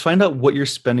Find out what you're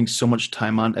spending so much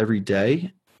time on every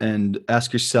day and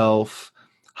ask yourself,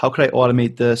 how could I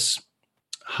automate this?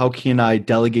 How can I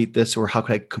delegate this? Or how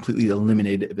could I completely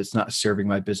eliminate it if it's not serving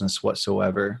my business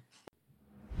whatsoever?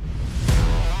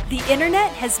 The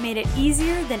internet has made it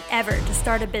easier than ever to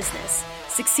start a business.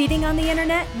 Succeeding on the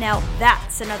internet, now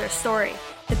that's another story.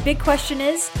 The big question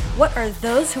is, what are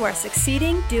those who are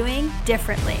succeeding doing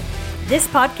differently? This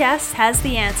podcast has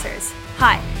the answers.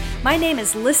 Hi, my name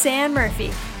is Lisanne Murphy.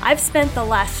 I've spent the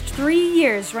last 3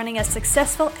 years running a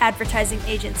successful advertising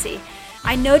agency.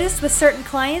 I noticed with certain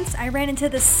clients, I ran into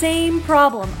the same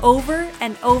problem over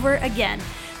and over again.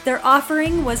 Their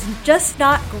offering was just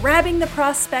not grabbing the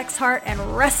prospect's heart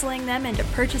and wrestling them into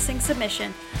purchasing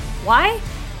submission. Why?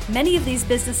 Many of these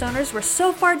business owners were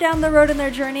so far down the road in their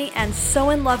journey and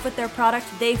so in love with their product,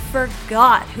 they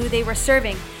forgot who they were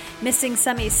serving, missing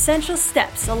some essential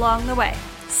steps along the way.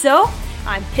 So,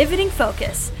 I'm pivoting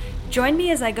focus. Join me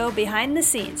as I go behind the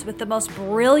scenes with the most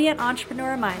brilliant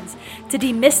entrepreneur minds to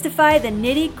demystify the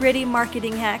nitty-gritty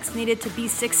marketing hacks needed to be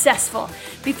successful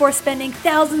before spending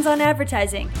thousands on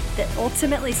advertising that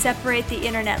ultimately separate the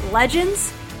internet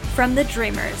legends from the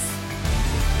dreamers.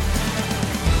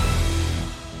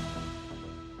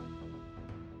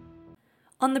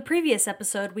 On the previous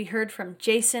episode, we heard from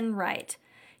Jason Wright.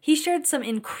 He shared some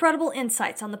incredible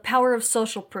insights on the power of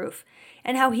social proof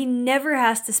and how he never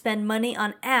has to spend money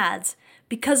on ads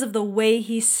because of the way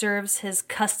he serves his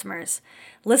customers.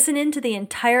 Listen in to the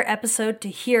entire episode to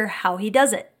hear how he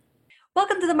does it.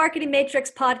 Welcome to the Marketing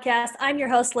Matrix podcast. I'm your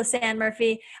host, Lisanne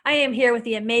Murphy. I am here with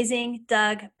the amazing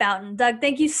Doug Boughton. Doug,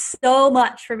 thank you so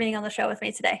much for being on the show with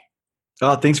me today.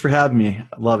 Oh, thanks for having me.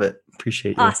 I love it.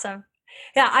 Appreciate you. Awesome.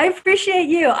 Yeah, I appreciate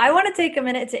you. I want to take a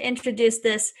minute to introduce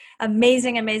this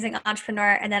amazing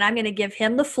entrepreneur, and then I'm going to give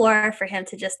him the floor for him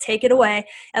to just take it away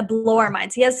and blow our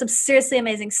minds. He has some seriously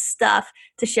amazing stuff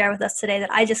to share with us today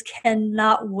that I just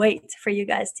cannot wait for you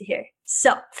guys to hear.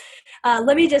 So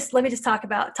let me just talk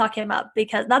him up,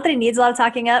 because not that he needs a lot of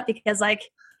talking up, because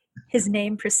his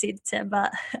name precedes him,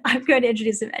 but I'm going to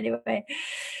introduce him anyway.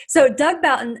 So Doug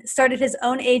Boughton started his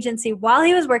own agency while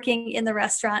he was working in the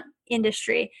restaurant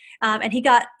industry. And he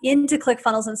got into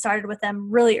ClickFunnels and started with them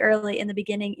really early in the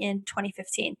beginning in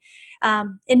 2015.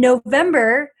 In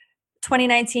November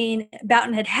 2019,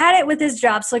 Boughton had it with his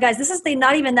job. So guys, this is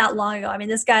not even that long ago. I mean,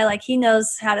 this guy, he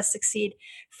knows how to succeed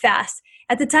fast.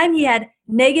 At the time, he had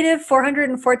negative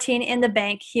 414 in the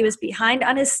bank. He was behind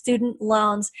on his student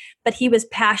loans, but he was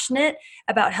passionate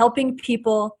about helping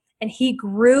people, and he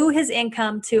grew his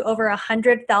income to over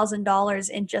 $100,000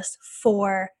 in just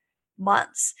 4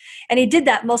 months. And he did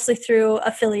that mostly through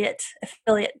affiliate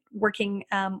working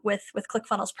with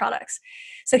ClickFunnels products.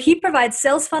 So he provides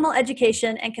sales funnel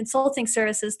education and consulting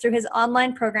services through his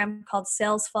online program called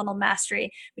Sales Funnel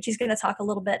Mastery, which he's going to talk a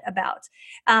little bit about.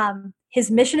 His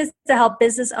mission is to help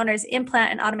business owners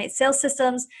implant and automate sales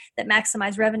systems that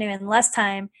maximize revenue in less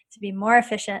time to be more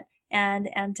efficient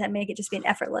and to make it just be an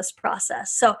effortless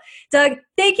process. So, Doug,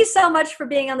 thank you so much for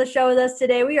being on the show with us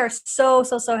today. We are so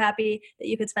happy that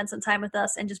you could spend some time with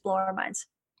us and just blow our minds.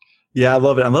 Yeah, I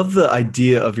love it. I love the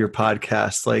idea of your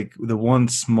podcast, the one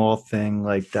small thing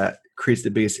that creates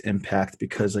the biggest impact,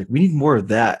 because we need more of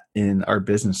that in our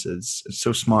businesses. It's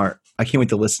so smart. I can't wait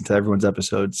to listen to everyone's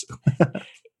episodes.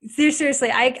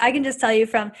 Seriously, I can just tell you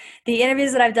from the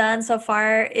interviews that I've done so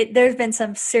far, there's been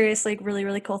some seriously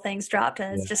really cool things dropped,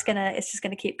 and it's just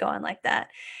gonna keep going like that.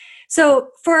 So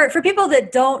for people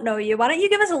that don't know you, why don't you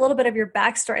give us a little bit of your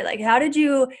backstory? How did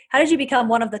you become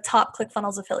one of the top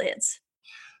ClickFunnels affiliates?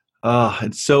 Oh,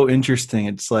 it's so interesting.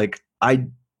 It's I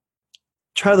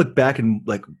try to look back and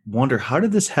wonder, how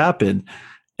did this happen?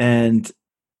 And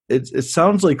it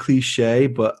sounds like cliche,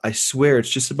 but I swear it's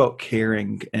just about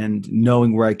caring and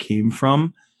knowing where I came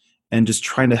from and just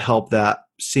trying to help that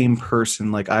same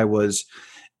person like I was.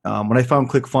 When I found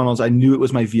ClickFunnels, I knew it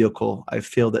was my vehicle. I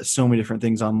failed at so many different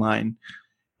things online.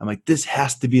 I'm like, this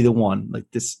has to be the one.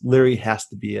 This literally has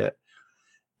to be it.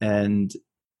 And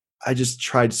I just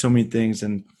tried so many things,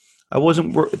 and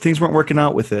things weren't working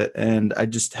out with it. And I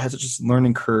just had such a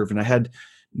learning curve, and I had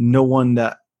no one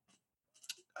to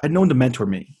mentor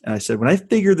me. And I said, when I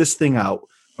figure this thing out,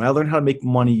 when I learn how to make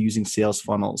money using sales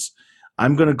funnels,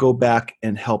 I'm going to go back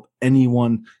and help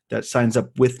anyone that signs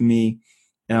up with me.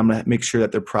 And I'm going to make sure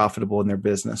that they're profitable in their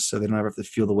business, so they don't ever have to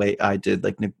feel the way I did,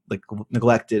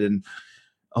 neglected and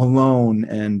alone.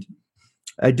 And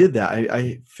I did that.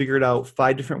 I figured out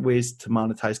 5 different ways to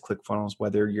monetize ClickFunnels,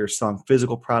 whether you're selling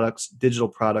physical products, digital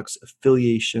products,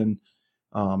 affiliation,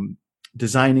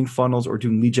 designing funnels, or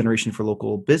doing lead generation for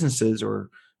local businesses or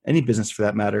any business for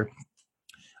that matter.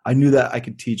 I knew that I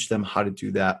could teach them how to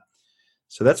do that.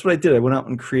 So that's what I did. I went out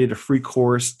and created a free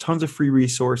course, tons of free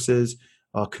resources,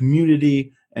 a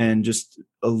community, and just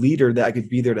a leader that I could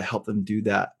be there to help them do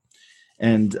that.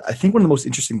 And I think one of the most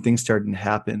interesting things started to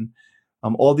happen.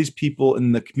 All these people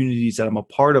in the communities that I'm a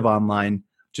part of online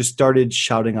just started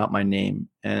shouting out my name.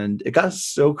 And it got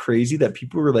so crazy that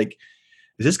people were like,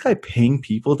 is this guy paying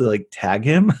people to like tag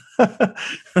him? I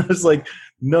was like,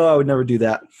 no, I would never do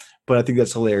that. But I think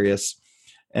that's hilarious.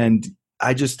 And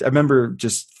I remember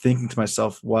just thinking to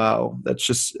myself, wow,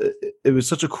 it was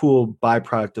such a cool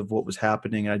byproduct of what was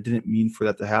happening. And I didn't mean for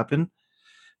that to happen.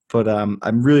 But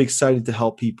I'm really excited to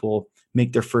help people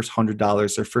make their first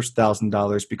 $100, their first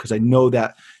 $1,000, because I know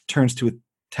that turns to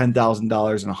 $10,000 and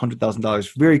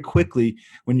 $100,000 very quickly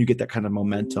when you get that kind of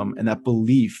momentum and that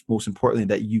belief, most importantly,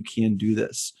 that you can do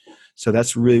this. So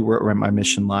that's really where my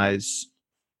mission lies.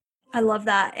 I love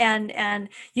that. And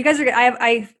you guys are,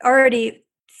 I already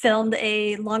filmed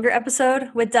a longer episode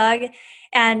with Doug,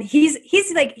 and he's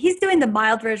doing the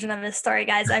mild version of his story,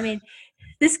 guys. I mean,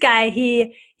 this guy,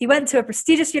 he went to a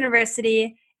prestigious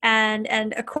university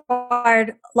and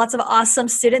acquired lots of awesome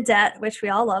student debt, which we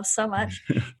all love so much,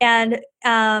 and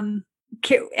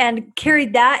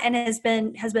carried that and has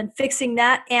been fixing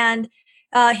that. And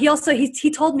he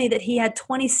told me that he had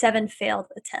 27 failed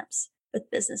attempts with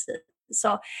businesses.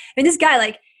 So I mean, this guy,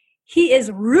 like, he is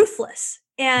ruthless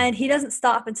and he doesn't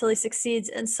stop until he succeeds.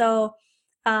 And so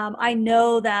I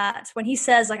know that when he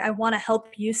says, like, I want to help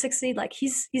you succeed, like,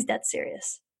 he's dead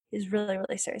serious. He's really,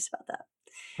 really serious about that.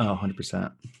 Oh,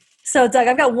 100%. So Doug,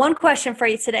 I've got one question for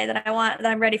you today that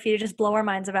I'm ready for you to just blow our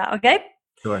minds about. Okay.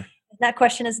 Sure. That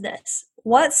question is this: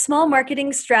 what small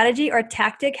marketing strategy or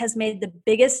tactic has made the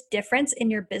biggest difference in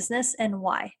your business and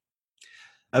why?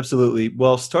 Absolutely.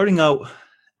 Well, starting out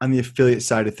on the affiliate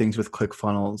side of things with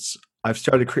ClickFunnels, I've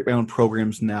started to create my own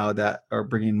programs now that are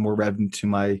bringing more revenue to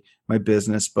my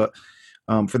business. But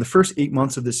for the first 8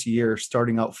 months of this year,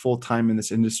 starting out full time in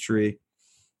this industry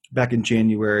back in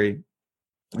January,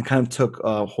 I kind of took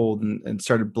a hold and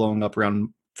started blowing up around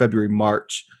February,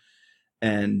 March.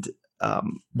 And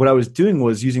what I was doing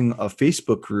was using a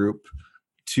Facebook group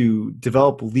to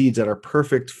develop leads that are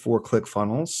perfect for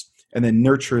ClickFunnels and then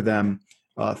nurture them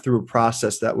through a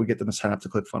process that would get them to sign up to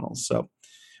ClickFunnels. So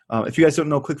if you guys don't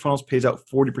know, ClickFunnels pays out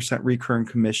 40% recurring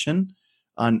commission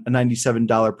on a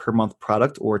 $97 per month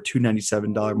product or a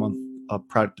 $297 a month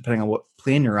product, depending on what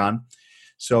plan you're on.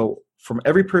 So from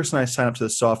every person I sign up to the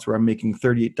software, I'm making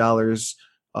 $38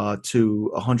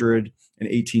 to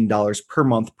 $118 per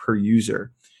month per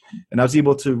user. And I was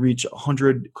able to reach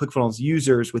 100 ClickFunnels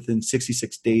users within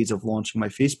 66 days of launching my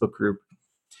Facebook group,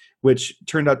 which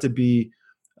turned out to be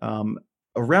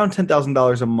around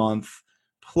 $10,000 a month.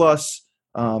 Plus,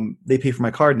 they pay for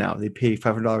my card now. They pay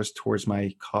 $500 towards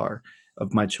my car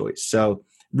of my choice. So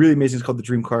really amazing. It's called the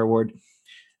Dream Car Award.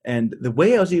 And the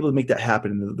way I was able to make that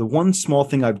happen, the one small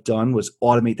thing I've done was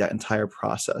automate that entire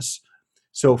process.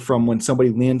 So from when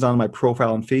somebody lands on my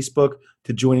profile on Facebook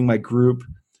to joining my group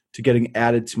to getting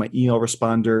added to my email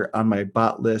responder on my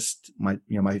bot list, my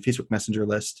Facebook Messenger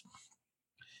list,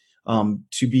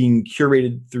 to being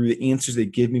curated through the answers they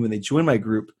give me when they join my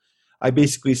group, I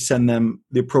basically send them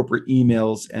the appropriate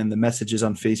emails and the messages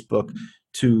on Facebook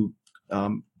to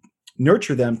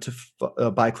nurture them to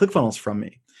buy ClickFunnels from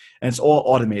me. And it's all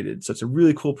automated. So it's a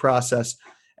really cool process.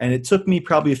 And it took me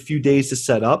probably a few days to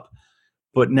set up,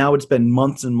 but now it's been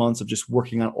months and months of just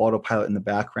working on autopilot in the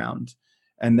background.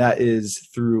 And that is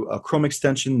through a Chrome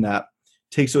extension that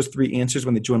takes those 3 answers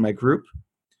when they join my group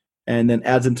and then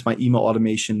adds them to my email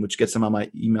automation, which gets them on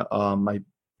my email, my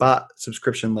bot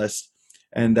subscription list.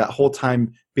 And that whole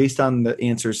time, based on the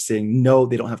answers saying no,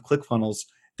 they don't have ClickFunnels,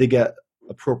 they get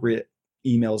appropriate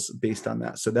emails based on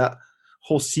that. So that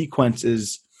whole sequence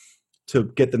is to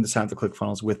get them to sign up to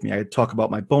ClickFunnels with me. I talk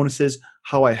about my bonuses,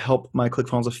 how I help my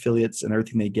ClickFunnels affiliates, and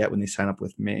everything they get when they sign up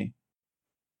with me.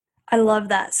 I love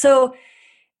that. So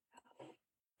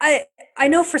I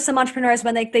know for some entrepreneurs,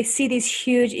 when they see these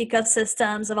huge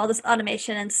ecosystems of all this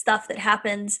automation and stuff that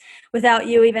happens without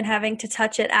you even having to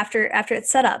touch it after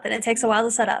it's set up, and it takes a while to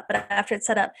set up, but after it's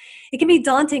set up, it can be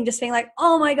daunting just being like,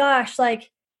 oh my gosh, like,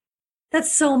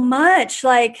 that's so much.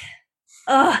 Like,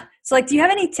 so like, do you have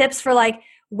any tips for like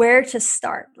where to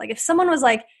start? Like if someone was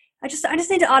like, I just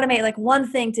need to automate like one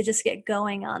thing to just get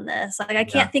going on this. Like I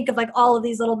can't think of like all of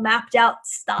these little mapped out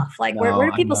stuff. Like where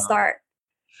do people start?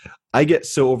 I get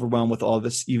so overwhelmed with all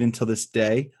this even till this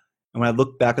day. And when I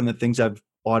look back on the things I've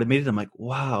automated, I'm like,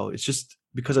 wow, it's just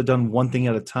because I've done one thing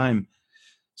at a time.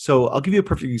 So I'll give you a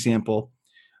perfect example.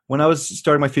 When I was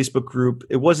starting my Facebook group,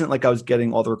 it wasn't like I was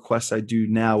getting all the requests I do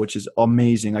now, which is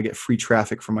amazing. I get free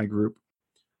traffic from my group.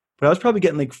 But I was probably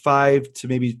getting like 5 to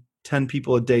maybe 10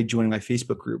 people a day joining my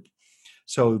Facebook group.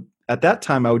 So at that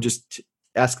time, I would just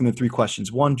ask them the 3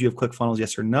 questions. 1, do you have ClickFunnels?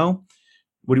 Yes or no?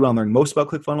 What do you want to learn most about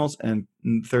ClickFunnels? And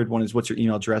the third one is, what's your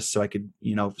email address so I could,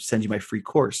 send you my free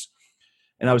course?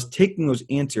 And I was taking those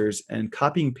answers and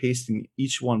copying and pasting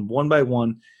each one by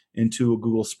one into a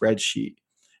Google spreadsheet.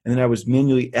 And then I was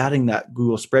manually adding that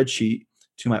Google spreadsheet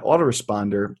to my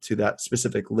autoresponder to that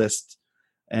specific list.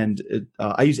 And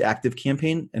I use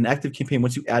ActiveCampaign. And ActiveCampaign,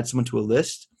 once you add someone to a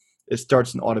list, it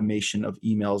starts an automation of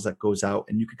emails that goes out.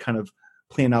 And you could kind of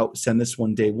plan out, send this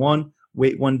one day 1,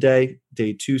 wait 1 day,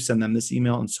 day 2, send them this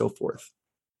email, and so forth.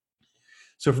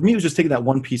 So for me, it was just taking that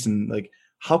one piece and like,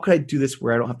 how could I do this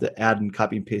where I don't have to add and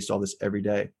copy and paste all this every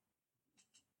day?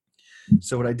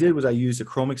 So what I did was I used a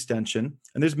Chrome extension,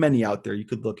 and there's many out there. You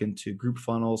could look into Group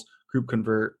Funnels, Group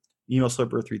Convert, Email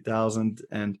Slipper 3000,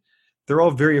 and they're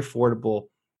all very affordable.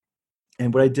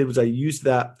 And what I did was I used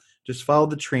that, just followed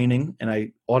the training, and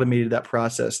I automated that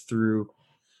process through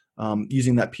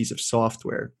using that piece of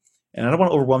software. And I don't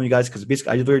want to overwhelm you guys because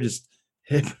basically I literally just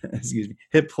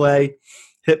hit play,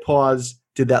 hit pause,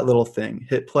 did that little thing.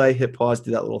 Hit play, hit pause,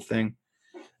 did that little thing.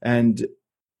 And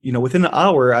within an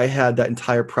hour, I had that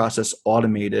entire process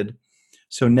automated.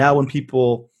 So now when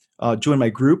people join my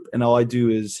group and all I do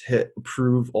is hit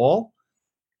approve all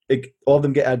of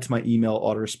them get added to my email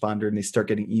autoresponder, and they start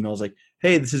getting emails like,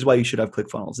 hey, this is why you should have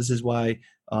ClickFunnels. This is why,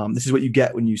 this is what you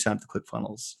get when you sign up to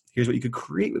ClickFunnels. Here's what you could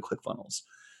create with ClickFunnels.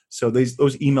 So those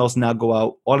emails now go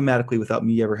out automatically without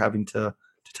me ever having to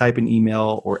type an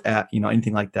email or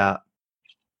anything like that.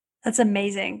 That's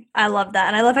amazing. I love that.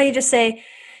 And I love how you just say,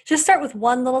 just start with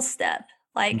one little step,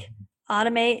 like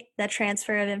automate that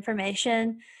transfer of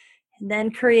information, and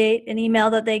then create an email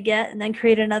that they get, and then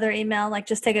create another email. Like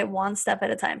just take it one step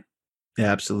at a time.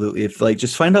 Yeah, absolutely. If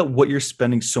just find out what you're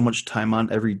spending so much time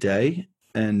on every day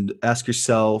and ask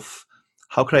yourself,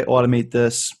 how could I automate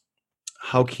this?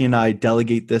 How can I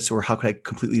delegate this? Or how could I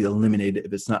completely eliminate it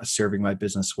if it's not serving my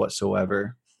business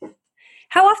whatsoever?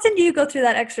 How often do you go through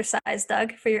that exercise,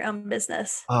 Doug, for your own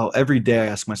business? Oh, every day I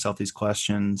ask myself these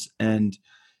questions, and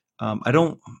I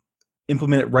don't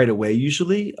implement it right away.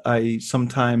 Usually I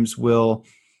sometimes will,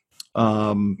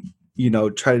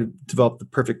 try to develop the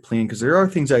perfect plan, because there are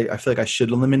things I feel like I should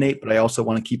eliminate, but I also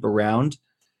want to keep around.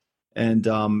 And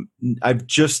I've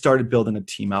just started building a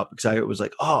team out because I was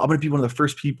like, I'm going to be one of the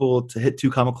first people to hit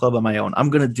 2 Comma Club on my own. I'm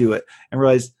going to do it, and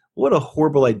realized, what a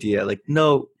horrible idea. Like,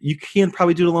 no, you can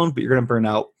probably do it alone, but you're going to burn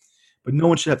out. But no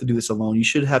one should have to do this alone. You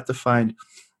should have to find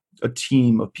a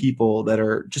team of people that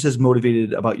are just as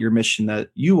motivated about your mission that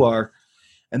you are,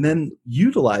 and then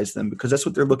utilize them, because that's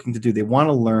what they're looking to do. They want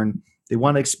to learn, they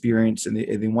want to experience, and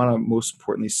they want to, most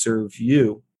importantly, serve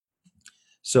you.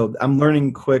 So I'm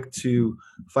learning quick to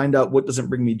find out what doesn't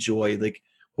bring me joy. Like,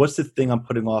 what's the thing I'm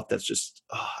putting off that's just,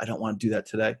 I don't want to do that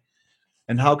today.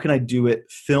 And how can I do it,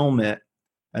 film it,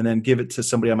 and then give it to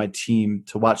somebody on my team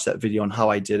to watch that video on how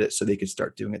I did it so they could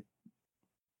start doing it.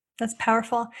 That's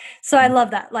powerful. So I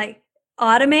love that. Like,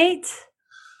 automate,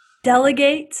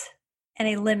 delegate, and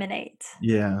eliminate.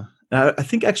 Yeah. I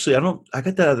think actually, I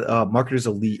got that Marketers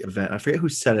Elite event. I forget who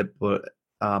said it, but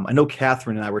I know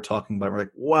Catherine and I were talking about it. We're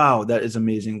like, wow, that is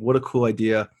amazing. What a cool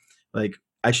idea. Like,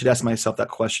 I should ask myself that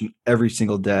question every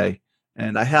single day.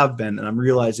 And I have been, and I'm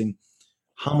realizing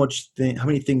how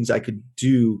many things I could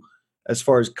do as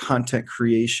far as content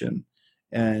creation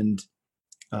and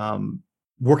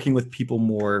working with people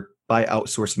more by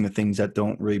outsourcing the things that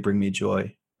don't really bring me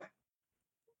joy.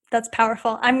 That's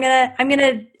powerful. I'm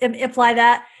gonna apply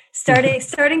that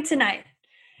starting tonight.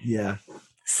 Yeah.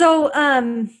 So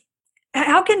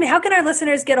how can our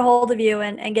listeners get a hold of you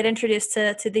and get introduced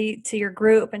to your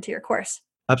group and to your course?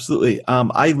 Absolutely.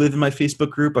 I live in my Facebook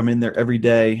group. I'm in there every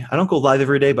day. I don't go live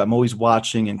every day, but I'm always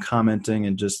watching and commenting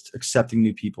and just accepting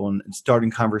new people and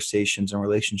starting conversations and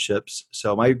relationships.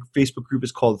 So my Facebook group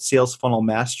is called Sales Funnel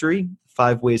Mastery,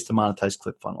 5 Ways to Monetize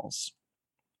ClickFunnels.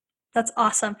 That's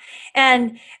awesome.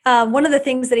 And one of the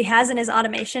things that he has in his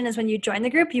automation is when you join the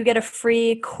group, you get a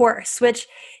free course, which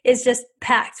is just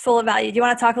packed full of value. Do you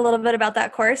want to talk a little bit about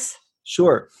that course?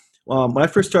 Sure. When I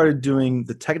first started doing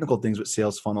the technical things with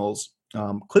sales funnels,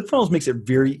 ClickFunnels makes it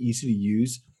very easy to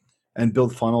use and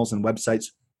build funnels and websites.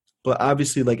 But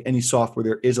obviously, like any software,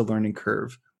 there is a learning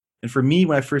curve. And for me,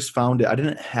 when I first found it, I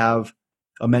didn't have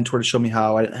a mentor to show me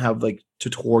how. I didn't have like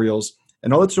tutorials.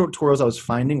 And all the tutorials I was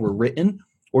finding were written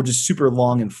or just super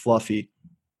long and fluffy,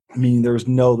 meaning there was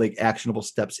no like actionable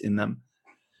steps in them.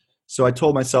 So I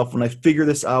told myself, when I figure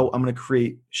this out, I'm going to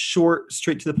create short,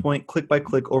 straight to the point, click by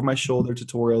click, over my shoulder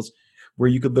tutorials where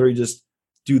you could literally just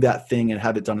do that thing and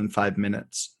have it done in 5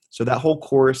 minutes. So that whole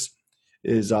course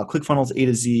is ClickFunnels A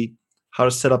to Z, how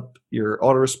to set up your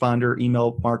autoresponder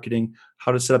email marketing,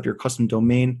 how to set up your custom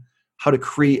domain, how to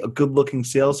create a good looking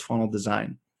sales funnel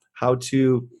design, how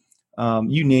to,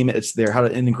 you name it, it's there, how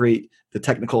to integrate the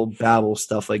technical babble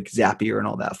stuff like Zapier and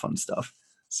all that fun stuff.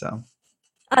 So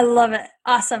I love it.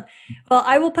 Awesome. Well,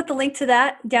 I will put the link to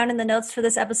that down in the notes for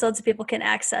this episode so people can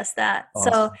access that. So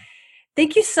awesome.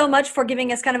 thank you so much for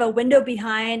giving us kind of a window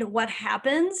behind what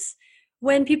happens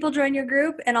when people join your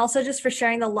group, and also just for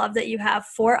sharing the love that you have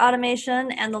for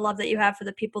automation and the love that you have for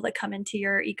the people that come into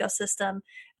your ecosystem.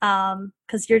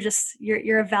 Because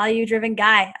you're a value driven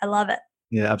guy. I love it.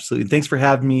 Yeah, absolutely. Thanks for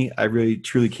having me. I really,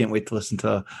 truly can't wait to listen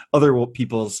to other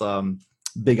people's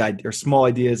big idea or small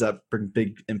ideas that bring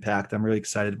big impact. I'm really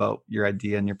excited about your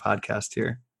idea and your podcast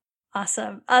here.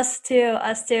 Awesome. Us too.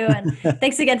 Us too. And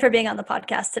thanks again for being on the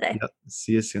podcast today. Yep.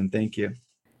 See you soon. Thank you.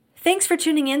 Thanks for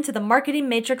tuning in to the Marketing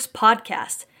Matrix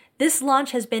podcast. This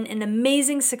launch has been an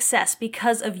amazing success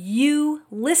because of you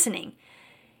listening.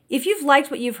 If you've liked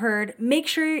what you've heard, make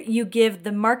sure you give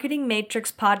the Marketing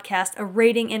Matrix podcast a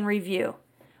rating and review.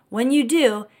 When you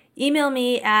do, email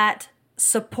me at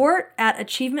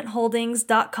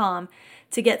support@achievementholdings.com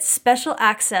to get special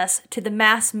access to the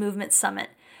Mass Movement Summit,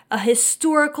 a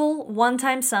historical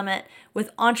one-time summit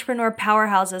with entrepreneur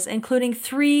powerhouses, including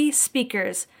 3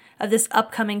 speakers of this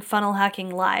upcoming Funnel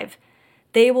Hacking Live.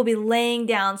 They will be laying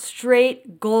down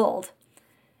straight gold.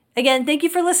 Again, thank you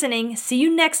for listening. See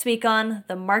you next week on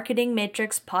the Marketing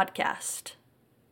Matrix podcast.